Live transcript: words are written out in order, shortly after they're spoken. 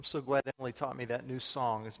I'm so glad Emily taught me that new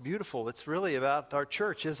song. It's beautiful. It's really about our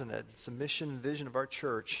church, isn't it? It's the mission and vision of our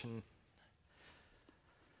church. And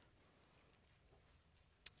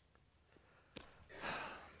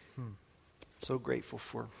so grateful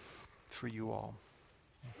for you all.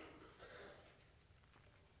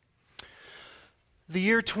 The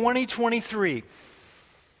year 2023.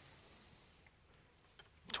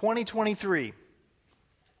 2023.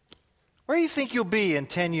 Where do you think you'll be in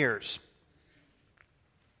 10 years?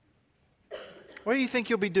 What do you think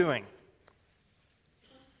you'll be doing?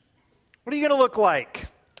 What are you going to look like?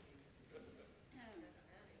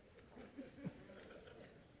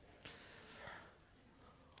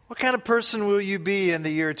 What kind of person will you be in the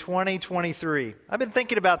year 2023? I've been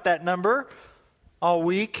thinking about that number all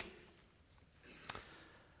week,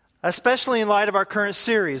 especially in light of our current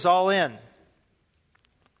series, All In.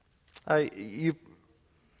 You've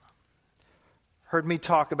heard me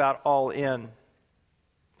talk about All In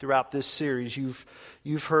throughout this series.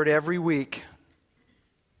 You've heard every week,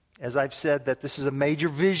 as I've said, that this is a major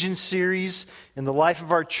vision series in the life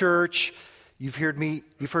of our church. You've heard me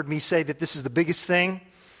say that this is the biggest thing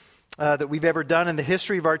that we've ever done in the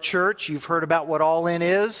history of our church. You've heard about what All In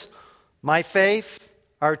is: my faith,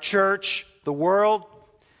 our church, the world.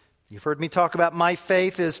 You've heard me talk about my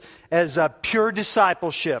faith as a pure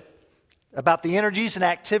discipleship, about the energies and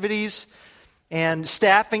activities and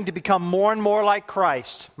staffing to become more and more like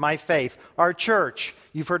Christ, my faith. Our church,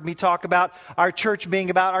 you've heard me talk about our church being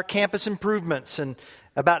about our campus improvements and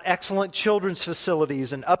about excellent children's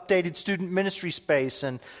facilities and updated student ministry space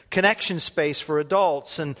and connection space for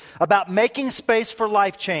adults, and about making space for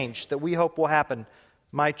life change that we hope will happen.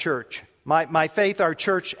 My church, my faith, our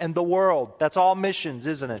church, and the world. That's all missions,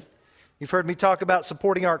 isn't it? You've heard me talk about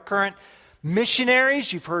supporting our current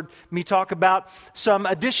missionaries. You've heard me talk about some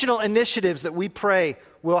additional initiatives that we pray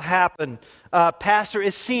will happen. Pastor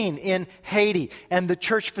Essene in Haiti and the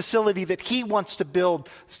church facility that he wants to build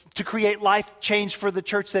to create life change for the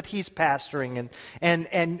church that he's pastoring.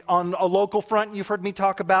 And on a local front, you've heard me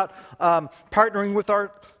talk about partnering with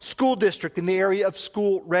our school district in the area of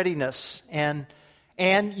school readiness. And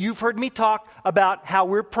you've heard me talk about how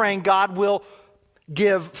we're praying God will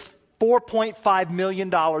give $4.5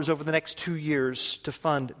 million over the next 2 years to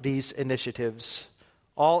fund these initiatives.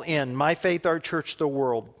 All in. My faith, our church, the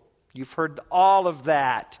world. You've heard all of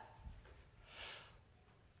that.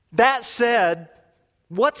 That said,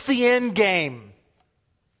 what's the end game?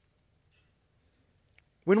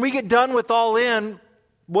 When we get done with All In,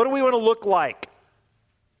 what do we want to look like?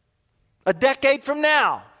 A decade from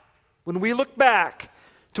now, when we look back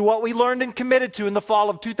to what we learned and committed to in the fall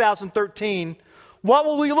of 2013, what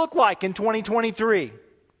will we look like in 2023?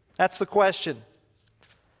 That's the question.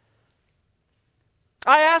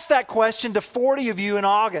 I asked that question to 40 of you in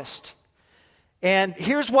August, and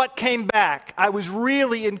here's what came back. I was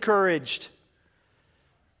really encouraged.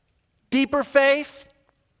 Deeper faith,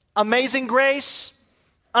 amazing grace,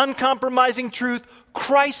 uncompromising truth,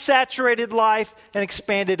 Christ-saturated life, and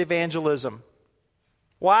expanded evangelism.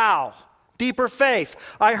 Wow. Deeper faith.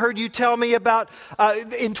 I heard you tell me about,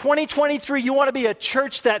 in 2023, you want to be a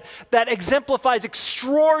church that exemplifies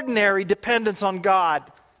extraordinary dependence on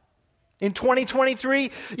God. In 2023,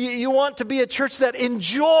 you want to be a church that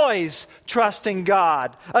enjoys trusting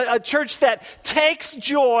God. A church that takes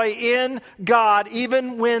joy in God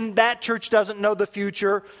even when that church doesn't know the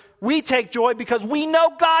future. We take joy because we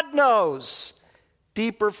know God knows.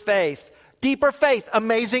 Deeper faith. Deeper faith,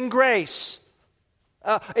 amazing grace.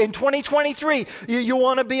 In 2023, you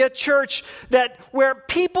want to be a church where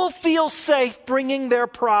people feel safe bringing their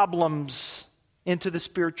problems into the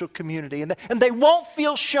spiritual community. And they won't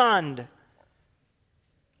feel shunned.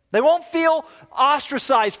 They won't feel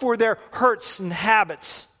ostracized for their hurts and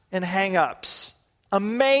habits and hang-ups.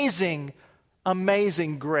 Amazing,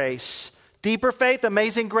 amazing grace. Deeper faith,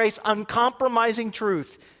 amazing grace, uncompromising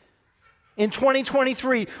truth. In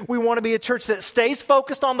 2023, we want to be a church that stays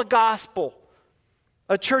focused on the gospel.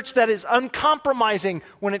 A church that is uncompromising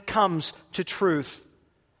when it comes to truth.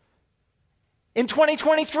 In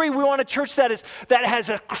 2023, we want a church that has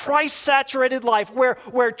a Christ-saturated life,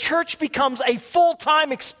 where church becomes a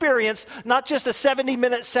full-time experience, not just a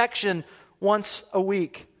 70-minute section once a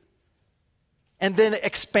week. And then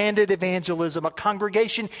expanded evangelism, a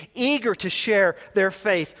congregation eager to share their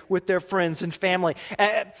faith with their friends and family.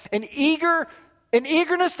 An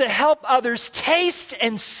eagerness to help others taste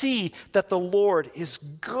and see that the Lord is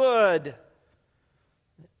good.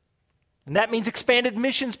 And that means expanded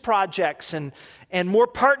missions projects and more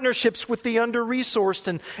partnerships with the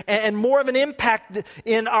under-resourced and more of an impact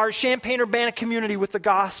in our Champaign-Urbana community with the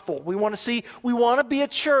gospel. We want to be a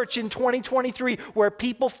church in 2023 where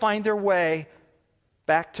people find their way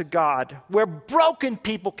back to God, where broken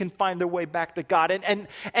people can find their way back to God.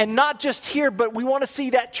 And not just here, but we want to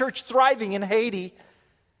see that church thriving in Haiti.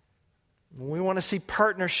 We want to see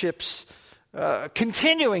partnerships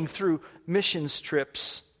continuing through missions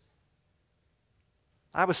trips.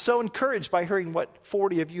 I was so encouraged by hearing what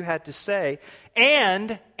 40 of you had to say.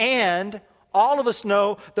 And all of us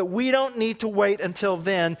know that we don't need to wait until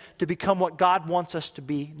then to become what God wants us to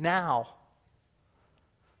be now.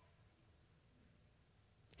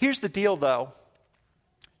 Here's the deal, though.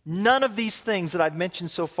 None of these things that I've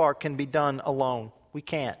mentioned so far can be done alone. We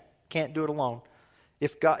can't do it alone.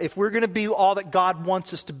 If we're going to be all that God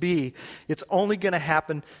wants us to be, it's only going to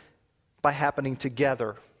happen by happening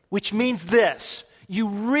together. Which means this: you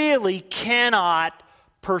really cannot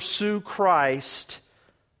pursue Christ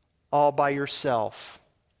all by yourself.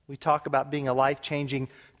 We talk about being a life-changing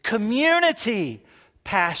community,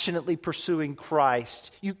 passionately pursuing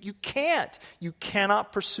Christ. You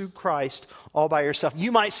cannot pursue Christ all by yourself.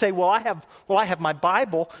 You might say, well, I have my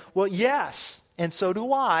Bible. Well, yes, and so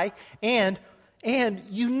do I. And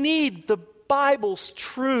you need the Bible's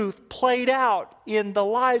truth played out in the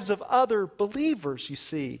lives of other believers, you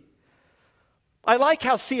see. I like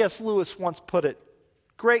how C.S. Lewis once put it.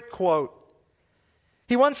 Great quote.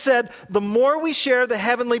 He once said, "The more we share the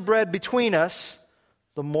heavenly bread between us,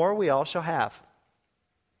 the more we all shall have."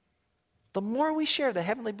 The more we share the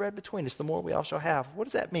heavenly bread between us, the more we all shall have. What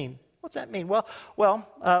does that mean? What's that mean? Well,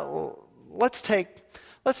 let's take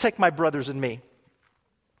my brothers and me.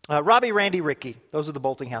 Robbie, Randy, Ricky. Those are the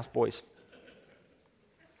Bolting House boys.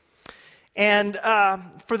 And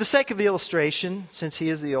for the sake of the illustration, since he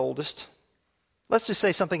is the oldest, let's just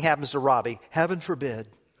say something happens to Robbie. Heaven forbid.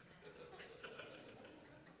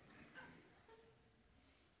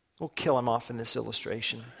 We'll kill him off in this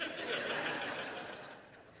illustration.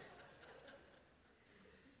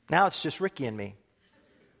 Now it's just Ricky and me.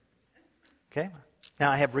 Okay?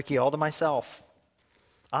 Now I have Ricky all to myself.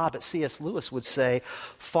 But C.S. Lewis would say,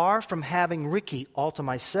 far from having Ricky all to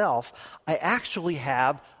myself, I actually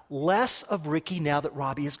have less of Ricky now that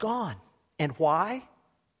Robbie is gone. And why?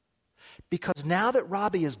 Because now that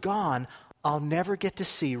Robbie is gone, I'll never get to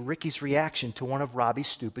see Ricky's reaction to one of Robbie's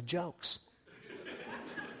stupid jokes.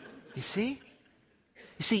 You see?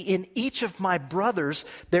 You see, in each of my brothers,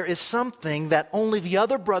 there is something that only the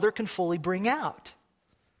other brother can fully bring out.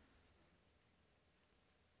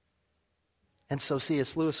 And so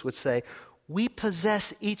C.S. Lewis would say, we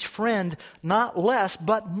possess each friend not less,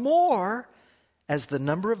 but more, as the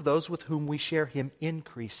number of those with whom we share him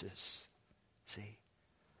increases. See?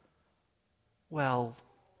 Well,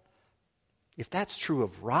 if that's true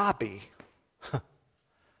of Robbie,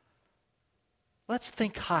 let's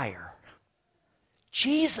think higher.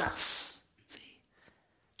 Jesus.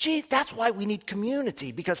 See, that's why we need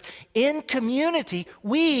community, because in community,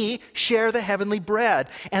 we share the heavenly bread.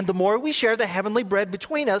 And the more we share the heavenly bread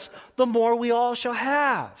between us, the more we all shall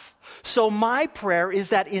have. So my prayer is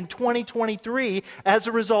that in 2023, as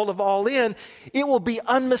a result of All In, it will be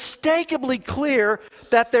unmistakably clear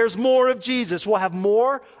that there's more of Jesus. We'll have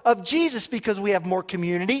more of Jesus because we have more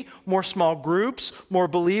community, more small groups, more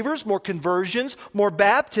believers, more conversions, more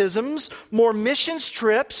baptisms, more missions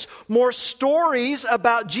trips, more stories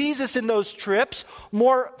about Jesus in those trips,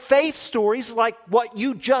 more faith stories like what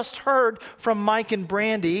you just heard from Mike and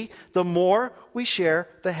Brandy. The more we share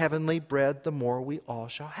the heavenly bread, the more we all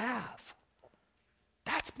shall have.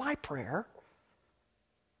 That's my prayer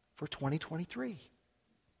for 2023.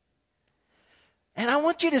 And I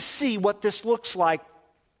want you to see what this looks like,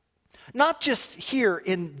 not just here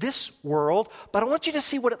in this world, but I want you to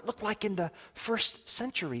see what it looked like in the first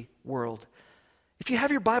century world. If you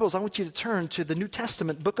have your Bibles, I want you to turn to the New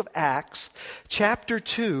Testament book of Acts, chapter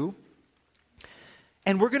 2,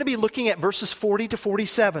 and we're going to be looking at verses 40 to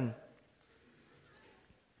 47.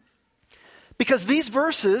 Because these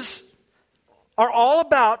verses are all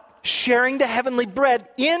about sharing the heavenly bread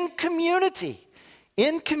in community.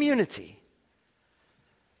 In community.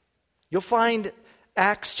 You'll find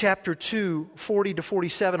Acts chapter 2, 40 to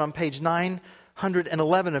 47 on page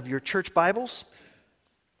 911 of your church Bibles.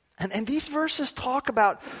 And these verses talk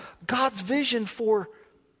about God's vision for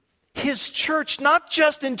His church, not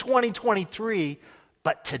just in 2023,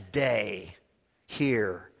 but today,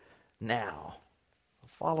 here, now.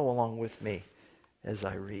 Follow along with me as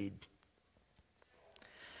I read.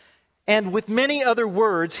 And with many other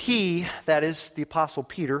words, he, that is the Apostle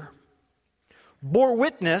Peter, bore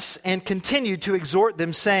witness and continued to exhort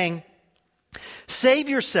them, saying, "Save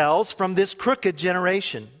yourselves from this crooked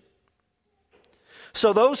generation."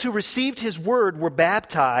 So those who received his word were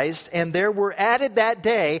baptized, and there were added that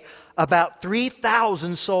day about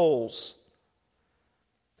 3,000 souls.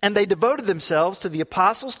 And they devoted themselves to the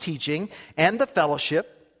apostles' teaching and the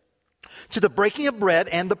fellowship, to the breaking of bread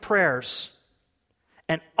and the prayers.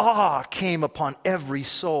 And awe came upon every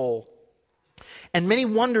soul. And many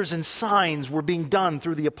wonders and signs were being done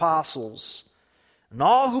through the apostles. And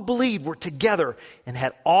all who believed were together and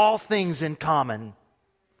had all things in common.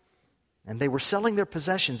 And they were selling their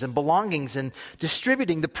possessions and belongings and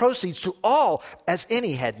distributing the proceeds to all as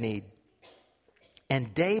any had need.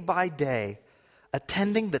 And day by day,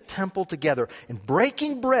 attending the temple together and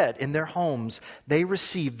breaking bread in their homes, they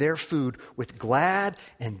received their food with glad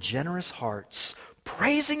and generous hearts,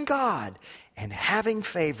 praising God and having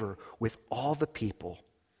favor with all the people.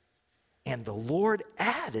 And the Lord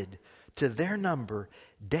added to their number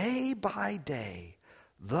day by day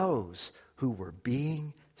those who were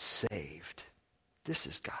being saved. This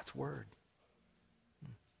is God's word.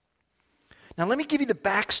 Now let me give you the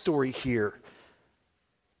backstory here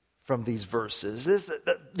from these verses. Is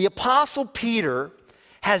that the Apostle Peter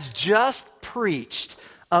has just preached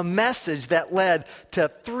a message that led to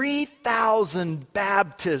 3,000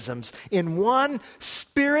 baptisms. In one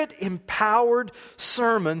Spirit-empowered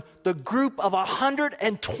sermon, the group of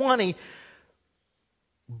 120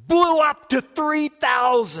 blew up to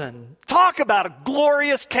 3,000. Talk about a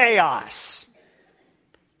glorious chaos.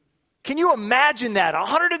 Can you imagine that?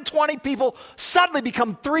 120 people suddenly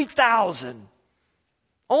become 3,000.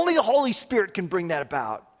 Only the Holy Spirit can bring that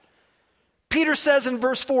about. Peter says in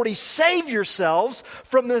verse 40, "Save yourselves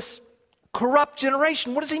from this corrupt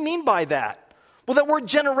generation." What does he mean by that? Well, that word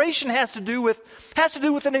generation has to do with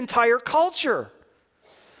an entire culture.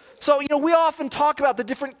 So, we often talk about the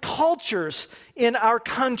different cultures in our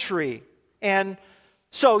country. And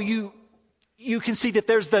so you can see that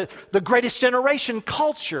there's the greatest generation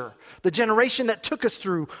culture, the generation that took us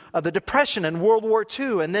through the Depression and World War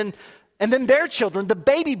II, and then their children, the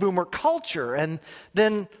baby boomer culture, and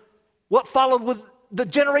then what followed was the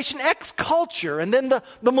Generation X culture, and then the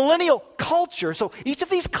millennial culture. So each of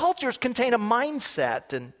these cultures contain a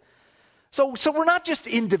mindset. And so we're not just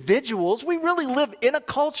individuals. We really live in a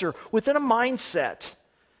culture within a mindset.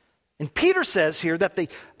 And Peter says here that the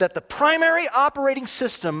primary operating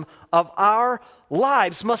system of our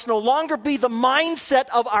lives must no longer be the mindset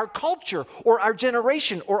of our culture or our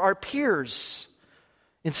generation or our peers.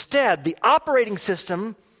 Instead, the operating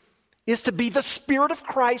system is to be the Spirit of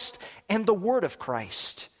Christ and the Word of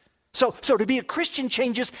Christ. So to be a Christian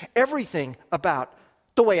changes everything about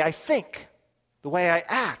the way I think, the way I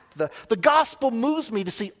act. The gospel moves me to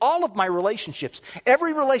see all of my relationships,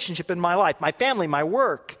 every relationship in my life, my family, my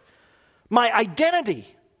work, my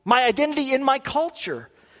identity in my culture.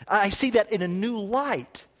 I see that in a new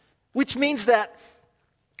light, which means that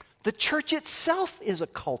the church itself is a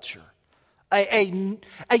culture, a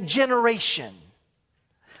generation,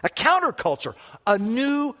 a counterculture, a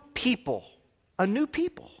new people, a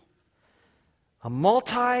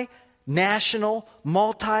multinational,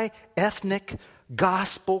 multi-ethnic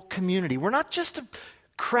gospel community. We're not just a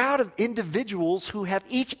crowd of individuals who have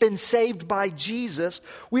each been saved by Jesus.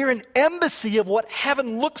 We are an embassy of what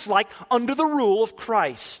heaven looks like under the rule of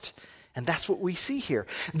Christ. And that's what we see here.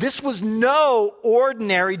 This was no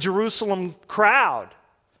ordinary Jerusalem crowd.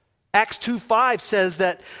 Acts 2:5 says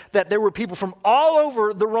that there were people from all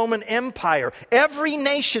over the Roman Empire. Every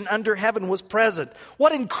nation under heaven was present.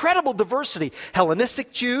 What incredible diversity.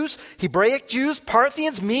 Hellenistic Jews, Hebraic Jews,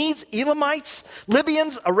 Parthians, Medes, Elamites,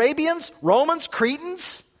 Libyans, Arabians, Romans,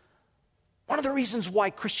 Cretans. One of the reasons why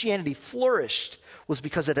Christianity flourished was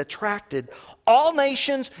because it attracted all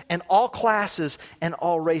nations and all classes and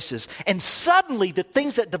all races. And suddenly the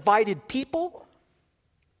things that divided people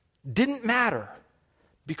didn't matter,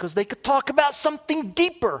 because they could talk about something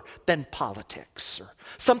deeper than politics or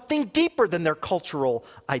something deeper than their cultural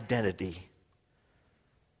identity.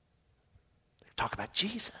 They talk about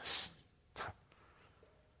Jesus.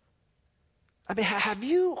 I mean, have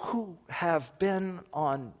you who have been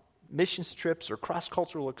on missions trips or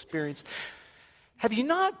cross-cultural experience, have you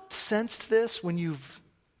not sensed this when you've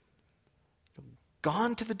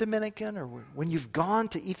gone to the Dominican or when you've gone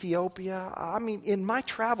to Ethiopia? I mean, in my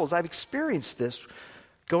travels, I've experienced this.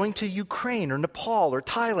 Going to Ukraine or Nepal or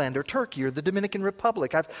Thailand or Turkey or the Dominican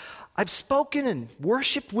Republic. I've spoken and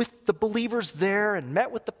worshiped with the believers there and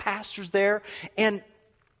met with the pastors there. And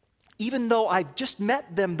even though I've just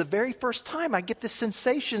met them the very first time, I get this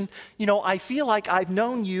sensation, I feel like I've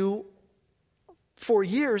known you for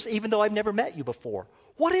years, even though I've never met you before.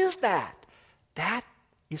 What is that? That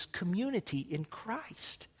is community in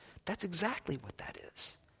Christ. That's exactly what that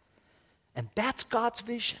is. And that's God's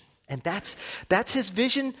vision. And that's his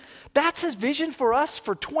vision. That's his vision for us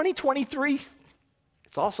for 2023.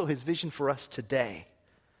 It's also his vision for us today.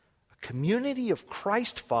 A community of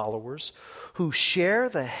Christ followers who share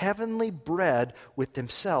the heavenly bread with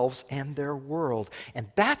themselves and their world. And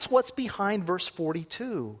that's what's behind verse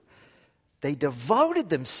 42. They devoted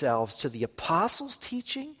themselves to the apostles'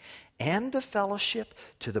 teaching and the fellowship,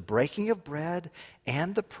 to the breaking of bread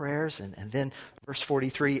and the prayers. And then verse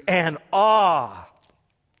 43, and awe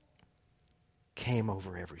came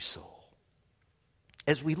over every soul.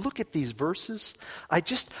 As we look at these verses, I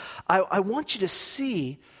want you to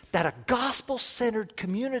see that a gospel-centered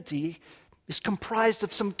community is comprised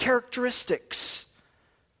of some characteristics.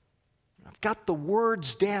 I've got the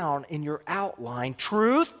words down in your outline: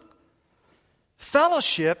 truth,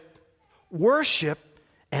 fellowship, worship,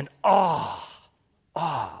 and awe.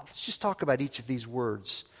 Awe. Let's just talk about each of these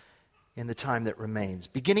words in the time that remains.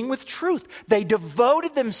 Beginning with truth. They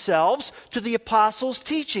devoted themselves to the apostles'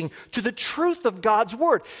 teaching, to the truth of God's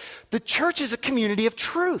word. The church is a community of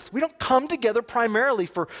truth. We don't come together primarily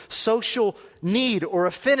for social need or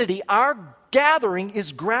affinity. Our gathering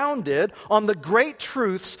is grounded on the great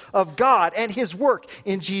truths of God and his work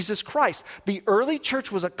in Jesus Christ. The early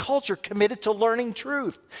church was a culture committed to learning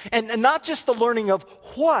truth. And not just the learning of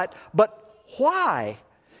what, but why.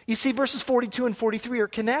 You see, verses 42 and 43 are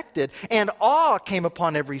connected. And awe came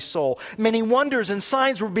upon every soul. Many wonders and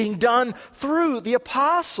signs were being done through the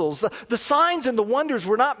apostles. The signs and the wonders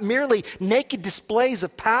were not merely naked displays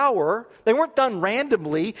of power. They weren't done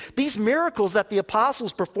randomly. These miracles that the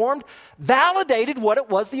apostles performed validated what it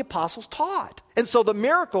was the apostles taught. And so the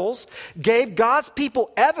miracles gave God's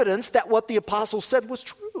people evidence that what the apostles said was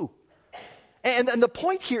true. And the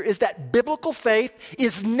point here is that biblical faith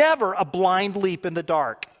is never a blind leap in the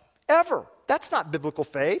dark. Ever. That's not biblical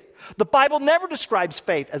faith. The Bible never describes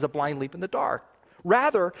faith as a blind leap in the dark.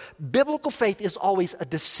 Rather, biblical faith is always a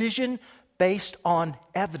decision based on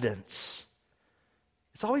evidence.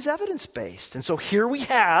 It's always evidence-based. And so here we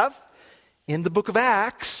have, in the book of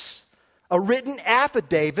Acts, a written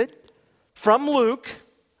affidavit from Luke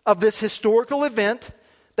of this historical event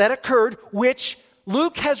that occurred, which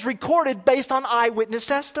Luke has recorded based on eyewitness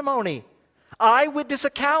testimony. Eyewitness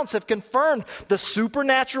accounts have confirmed the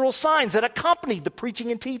supernatural signs that accompanied the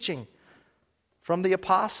preaching and teaching from the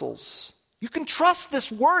apostles. You can trust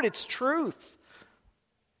this word, it's truth.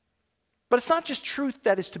 But it's not just truth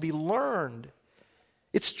that is to be learned.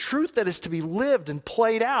 It's truth that is to be lived and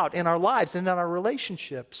played out in our lives and in our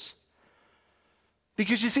relationships.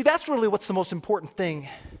 Because you see, that's really what's the most important thing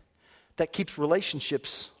that keeps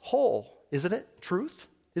relationships whole, isn't it? Truth?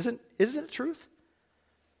 Isn't it truth?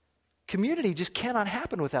 Community just cannot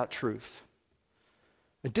happen without truth.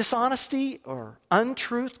 Dishonesty or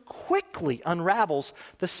untruth quickly unravels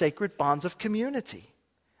the sacred bonds of community.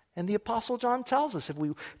 And the Apostle John tells us if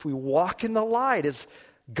we walk in the light as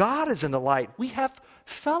God is in the light, we have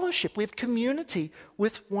fellowship, we have community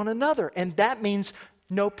with one another. And that means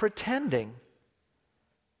no pretending.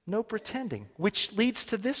 No pretending. Which leads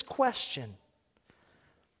to this question.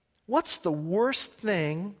 What's the worst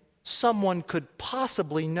thing someone could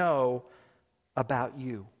possibly know about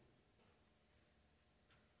you?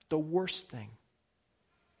 The worst thing.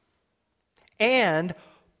 And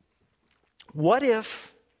what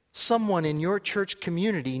if someone in your church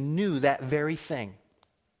community knew that very thing?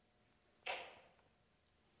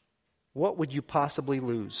 What would you possibly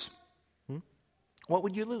lose? What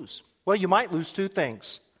would you lose? Well, you might lose two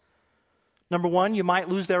things. Number one, you might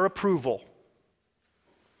lose their approval.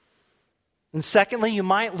 And secondly, you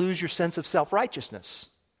might lose your sense of self-righteousness.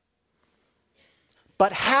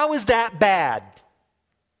 But how is that bad?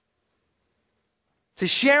 So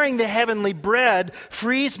sharing the heavenly bread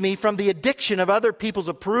frees me from the addiction of other people's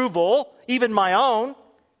approval, even my own.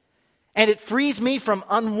 And it frees me from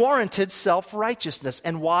unwarranted self-righteousness.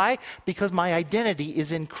 And why? Because my identity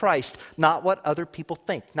is in Christ, not what other people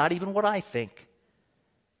think, not even what I think.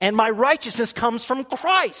 And my righteousness comes from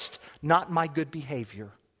Christ, not my good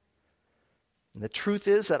behavior. And the truth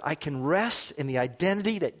is that I can rest in the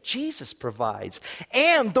identity that Jesus provides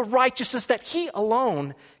and the righteousness that He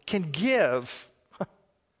alone can give.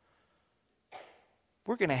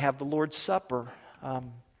 We're going to have the Lord's Supper a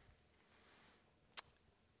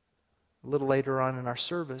little later on in our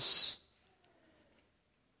service.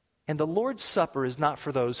 And the Lord's Supper is not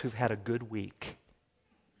for those who've had a good week.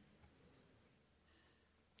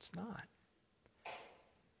 It's not.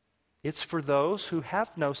 It's for those who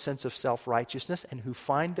have no sense of self-righteousness and who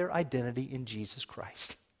find their identity in Jesus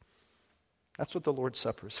Christ. That's what the Lord's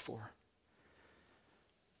Supper is for.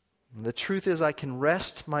 And the truth is I can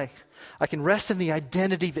rest in the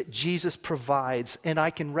identity that Jesus provides, and I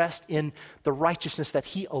can rest in the righteousness that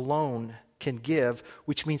he alone can give,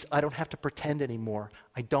 which means I don't have to pretend anymore.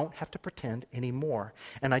 I don't have to pretend anymore.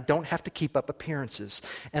 And I don't have to keep up appearances.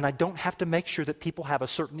 And I don't have to make sure that people have a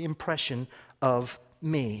certain impression of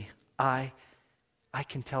me. I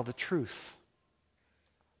can tell the truth.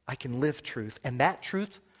 I can live truth. And that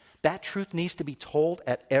truth needs to be told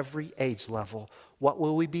at every age level. What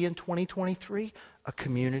will we be in 2023? A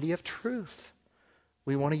community of truth.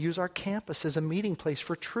 We want to use our campus as a meeting place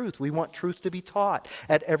for truth. We want truth to be taught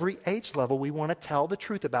at every age level. We want to tell the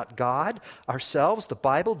truth about God, ourselves, the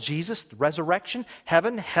Bible, Jesus, the resurrection,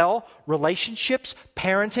 heaven, hell, relationships,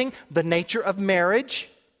 parenting, the nature of marriage,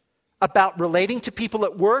 about relating to people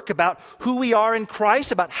at work, about who we are in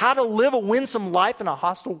Christ, about how to live a winsome life in a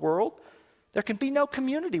hostile world. There can be no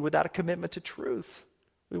community without a commitment to truth.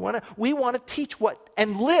 We want to teach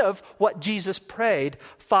and live what Jesus prayed.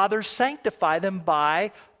 Father, sanctify them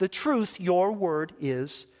by the truth. Your word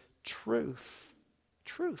is truth.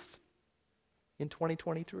 Truth in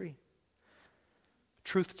 2023.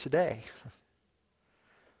 Truth today.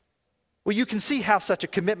 Well, you can see how such a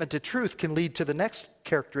commitment to truth can lead to the next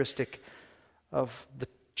characteristic of the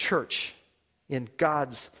church in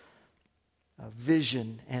God's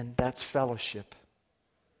vision, and that's fellowship.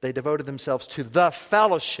 They devoted themselves to the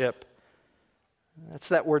fellowship. That's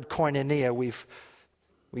that word koinonia.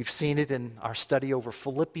 We've seen it in our study over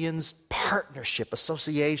Philippians. Partnership,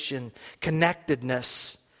 association,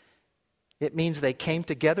 connectedness. It means they came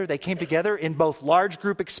together. They came together in both large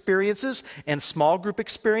group experiences and small group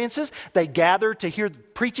experiences. They gathered to hear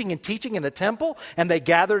preaching and teaching in the temple, and they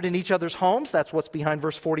gathered in each other's homes. That's what's behind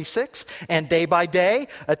verse 46. And day by day,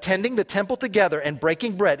 attending the temple together and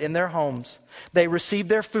breaking bread in their homes. They received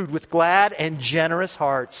their food with glad and generous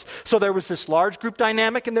hearts. So there was this large group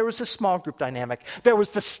dynamic and there was this small group dynamic. There was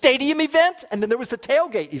the stadium event and then there was the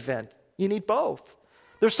tailgate event. You need both.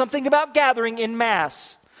 There's something about gathering in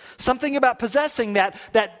mass. Something about possessing that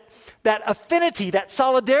affinity, that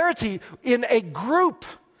solidarity in a group.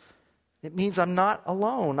 It means I'm not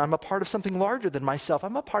alone. I'm a part of something larger than myself.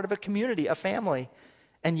 I'm a part of a community, a family.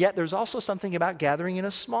 And yet there's also something about gathering in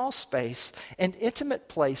a small space, an intimate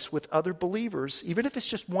place with other believers, even if it's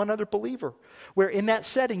just one other believer, where in that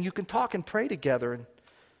setting you can talk and pray together and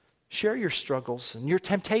share your struggles and your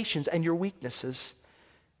temptations and your weaknesses.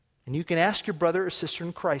 And you can ask your brother or sister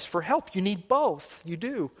in Christ for help. You need both. You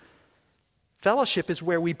do. Fellowship is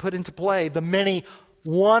where we put into play the many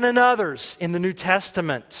one another's in the New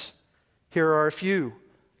Testament. Here are a few.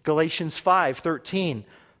 Galatians 5:13.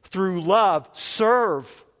 Through love,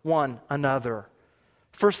 serve one another.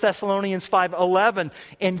 1 Thessalonians 5:11.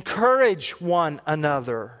 Encourage one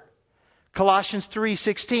another. Colossians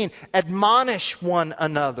 3:16. Admonish one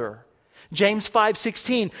another. James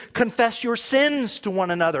 5:16, confess your sins to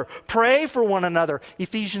one another. Pray for one another.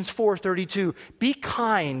 Ephesians 4:32, be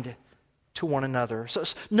kind to one another. So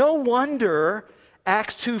no wonder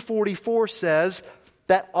Acts 2:44 says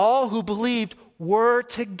that all who believed were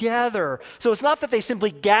together. So it's not that they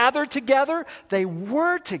simply gathered together, they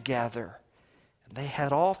were together. And they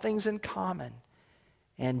had all things in common.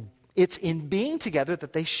 And it's in being together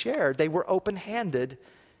that they shared. They were open-handed.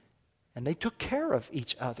 And they took care of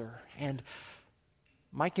each other. And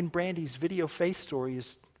Mike and Brandy's video faith story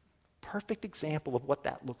is a perfect example of what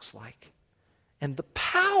that looks like. And the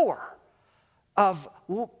power of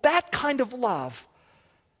that kind of love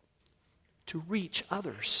to reach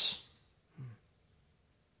others.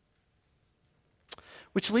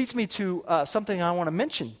 Which leads me to something I want to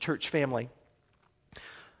mention, church family.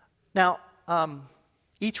 Now,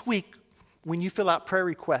 each week when you fill out prayer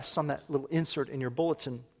requests on that little insert in your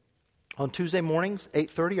bulletin, on Tuesday mornings,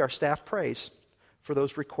 8:30, our staff prays for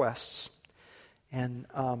those requests. And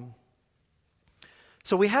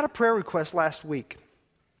so we had a prayer request last week.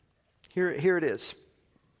 Here it is.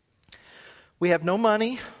 We have no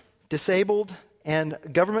money, disabled, and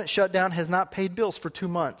government shutdown has not paid bills for 2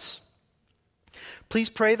 months. Please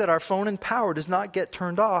pray that our phone and power does not get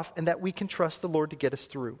turned off and that we can trust the Lord to get us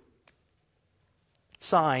through.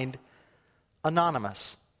 Signed,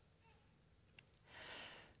 Anonymous.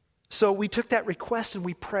 So we took that request and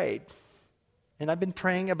we prayed. And I've been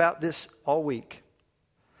praying about this all week.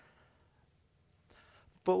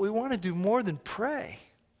 But we want to do more than pray.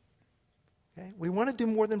 Okay? We want to do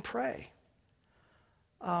more than pray.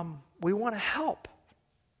 We want to help.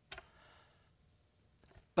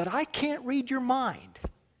 But I can't read your mind.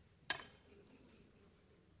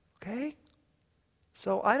 Okay?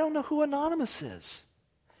 So I don't know who Anonymous is.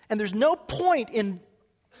 And there's no point in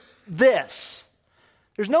this.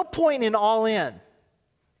 There's no point in all in.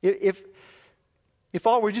 If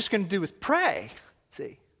all we're just going to do is pray,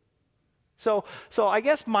 see. So I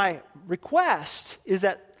guess my request is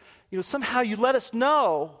that, somehow you let us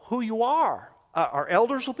know who you are. Our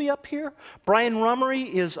elders will be up here. Brian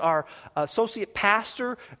Rummery is our associate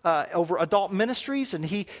pastor over adult ministries, and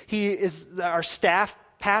he is our staff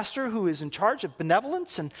pastor who is in charge of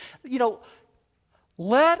benevolence. And,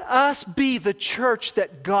 let us be the church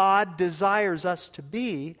that God desires us to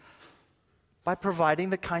be by providing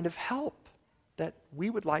the kind of help that we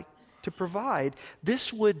would like to provide.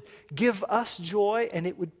 This would give us joy, and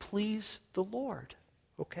it would please the Lord.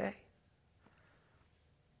 Okay?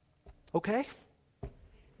 Okay?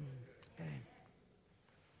 Okay.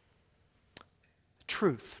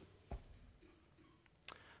 Truth.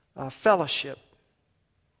 Fellowship.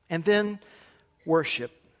 And then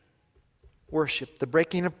worship. Worship, the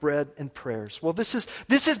breaking of bread and prayers. Well, this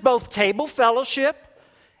is both table fellowship,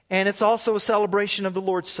 and it's also a celebration of the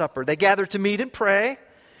Lord's Supper. They gather to meet and pray,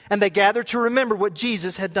 and they gather to remember what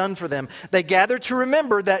Jesus had done for them. They gather to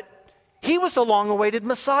remember that He was the long-awaited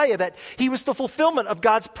Messiah, that He was the fulfillment of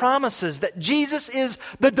God's promises, that Jesus is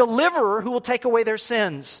the deliverer who will take away their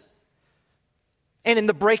sins. And in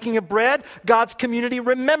the breaking of bread, God's community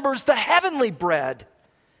remembers the heavenly bread,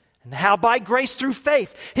 and how by grace through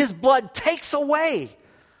faith, His blood takes away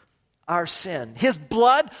our sin. His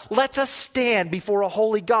blood lets us stand before a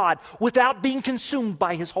holy God without being consumed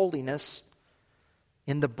by His holiness.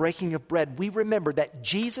 In the breaking of bread, we remember that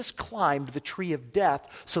Jesus climbed the tree of death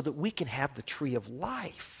so that we can have the tree of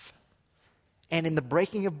life. And in the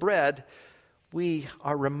breaking of bread, we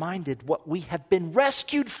are reminded what we have been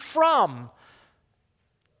rescued from,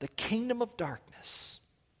 the kingdom of darkness.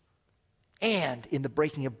 And in the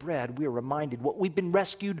breaking of bread, we are reminded what we've been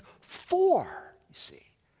rescued for, you see.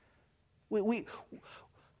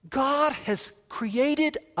 God has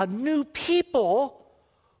created a new people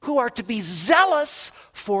who are to be zealous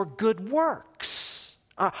for good works.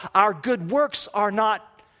 Our good works are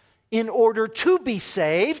not in order to be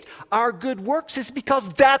saved. Our good works is because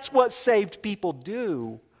that's what saved people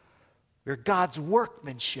do. We're God's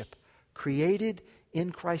workmanship, created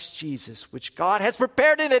in Christ Jesus, which God has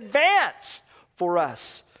prepared in advance for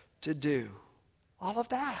us to do. All of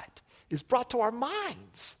that is brought to our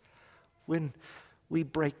minds when we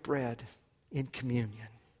break bread in communion.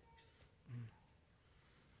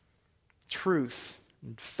 Truth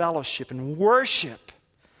and fellowship and worship,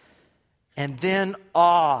 and then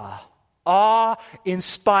awe.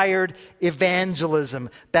 Awe-inspired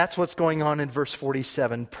evangelism. That's what's going on in verse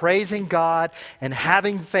 47. Praising God and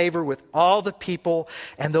having favor with all the people,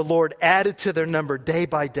 and the Lord added to their number day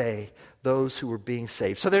by day those who were being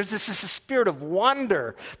saved. So there's this spirit of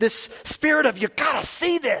wonder, this spirit of, you've got to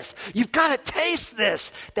see this, you've got to taste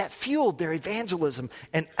this, that fueled their evangelism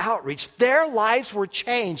and outreach. Their lives were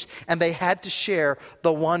changed, and they had to share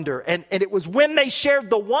the wonder. And it was when they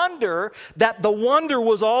shared the wonder that the wonder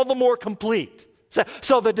was all the more complete.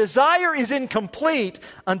 So the desire is incomplete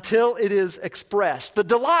until it is expressed. The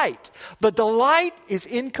delight is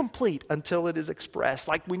incomplete until it is expressed.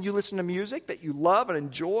 Like when you listen to music that you love and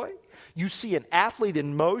enjoy, you see an athlete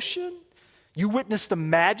in motion, you witness the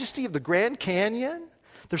majesty of the Grand Canyon.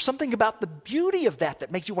 There's something about the beauty of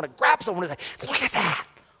that makes you want to grab someone and say, look at that,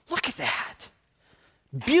 look at that.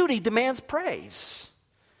 Beauty demands praise.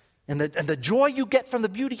 And the joy you get from the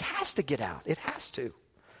beauty has to get out. It has to.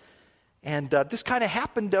 And this kind of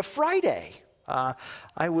happened Friday.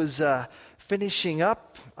 I was finishing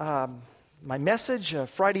up my message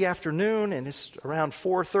Friday afternoon, and it's around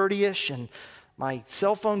 4:30-ish, and my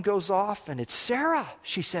cell phone goes off, and it's Sarah.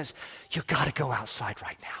 She says, you got to go outside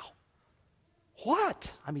right now.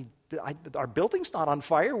 What? I mean, our building's not on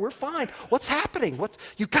fire. We're fine. What's happening?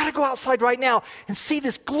 You got to go outside right now and see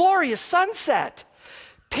this glorious sunset.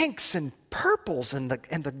 Pinks and purples and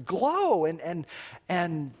the glow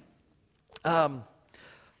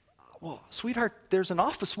well, sweetheart, there's an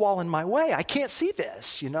office wall in my way. I can't see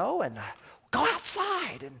this, and go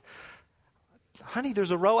outside. And honey, there's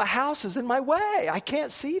a row of houses in my way. I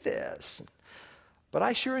can't see this. But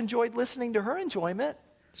I sure enjoyed listening to her enjoyment.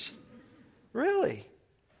 Really.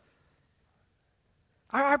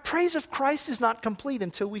 Our praise of Christ is not complete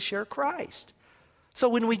until we share Christ. So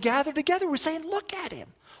when we gather together, we're saying, look at Him.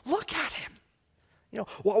 Look at Him.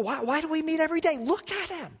 Why do we meet every day? Look at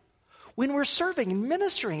Him. When we're serving and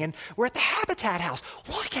ministering and we're at the Habitat House,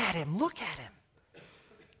 look at Him. Look at Him.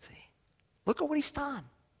 See? Look at what He's done.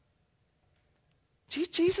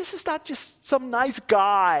 Jesus is not just some nice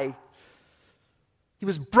guy He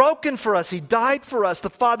was broken for us. He died for us. The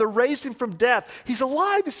Father raised him from death. He's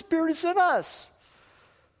alive. His Spirit is in us.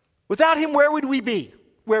 Without him, where would we be?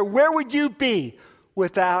 Where would you be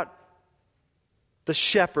without the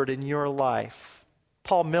shepherd in your life?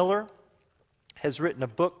 Paul Miller has written a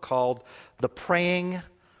book called The Praying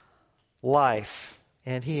Life,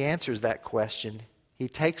 and he answers that question. He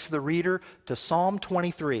takes the reader to Psalm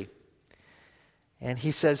 23. And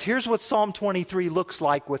he says, here's what Psalm 23 looks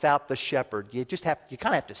like without the shepherd. You kind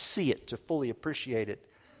of have to see it to fully appreciate it.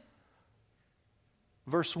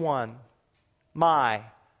 Verse 1, I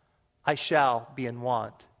shall be in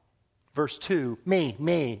want. Verse 2,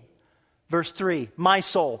 me. Verse 3, my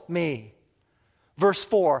soul, me. Verse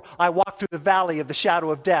 4, I walk through the valley of the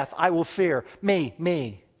shadow of death. I will fear,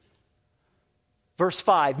 me. Verse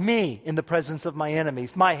 5, me in the presence of my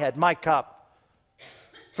enemies, my head, my cup.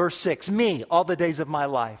 Verse 6, me, all the days of my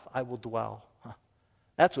life, I will dwell.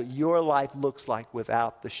 That's what your life looks like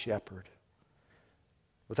without the shepherd.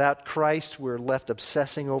 Without Christ, we're left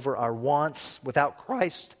obsessing over our wants. Without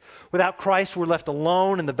Christ, we're left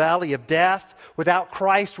alone in the valley of death. Without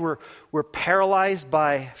Christ, we're paralyzed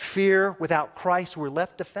by fear. Without Christ, we're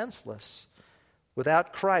left defenseless.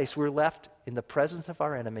 Without Christ, we're left in the presence of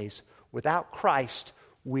our enemies. Without Christ,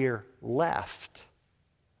 we're left.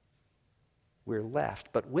 We're left.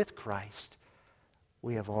 But with Christ,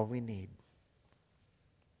 we have all we need.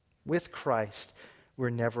 With Christ, we're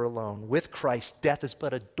never alone. With Christ, death is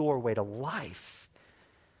but a doorway to life,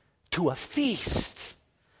 to a feast,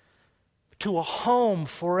 to a home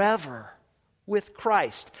forever. With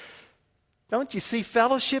Christ. Don't you see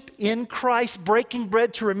fellowship in Christ, breaking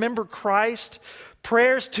bread to remember Christ,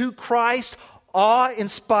 prayers to Christ,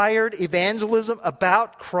 awe-inspired evangelism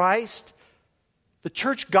about Christ? The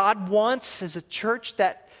church God wants is a church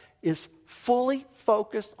that is fully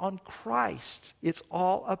focused on Christ. It's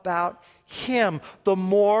all about Him. The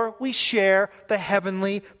more we share the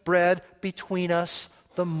heavenly bread between us,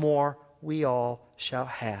 the more we all shall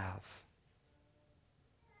have.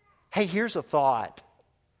 Hey, here's a thought.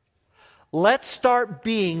 Let's start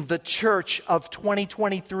being the church of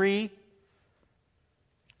 2023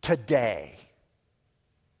 today.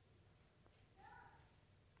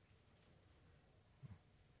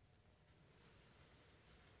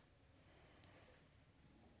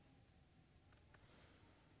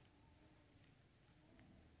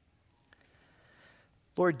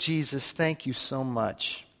 Lord Jesus, thank you so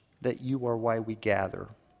much that you are why we gather.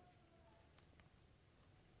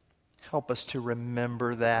 Help us to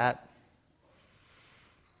remember that.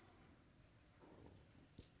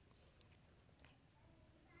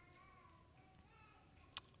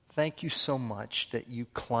 Thank you so much that you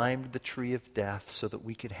climbed the tree of death so that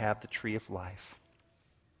we could have the tree of life.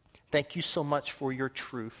 Thank you so much for your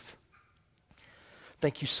truth.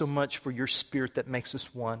 Thank you so much for your Spirit that makes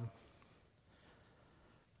us one.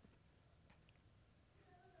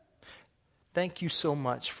 Thank you so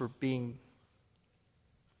much for being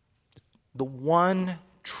the one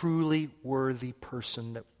truly worthy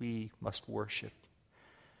person that we must worship.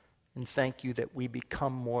 And thank you that we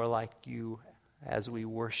become more like you as we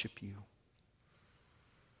worship you.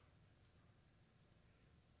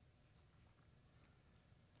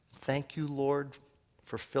 Thank you, Lord,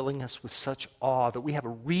 for filling us with such awe that we have a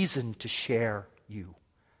reason to share you.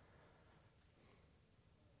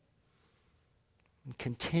 And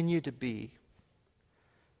continue to be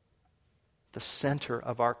the center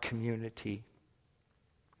of our community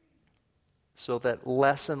so that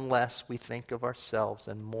less and less we think of ourselves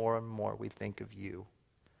and more we think of you.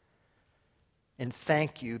 And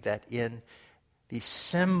thank you that in these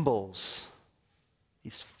symbols,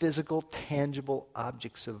 these physical, tangible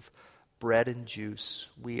objects of bread and juice,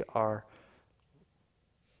 we are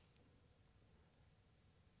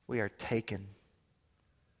taken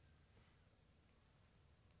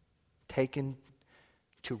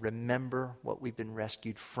to remember what we've been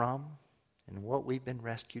rescued from and what we've been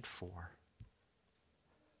rescued for.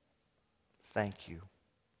 Thank you.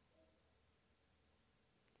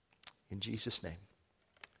 In Jesus' name,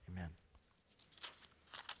 amen.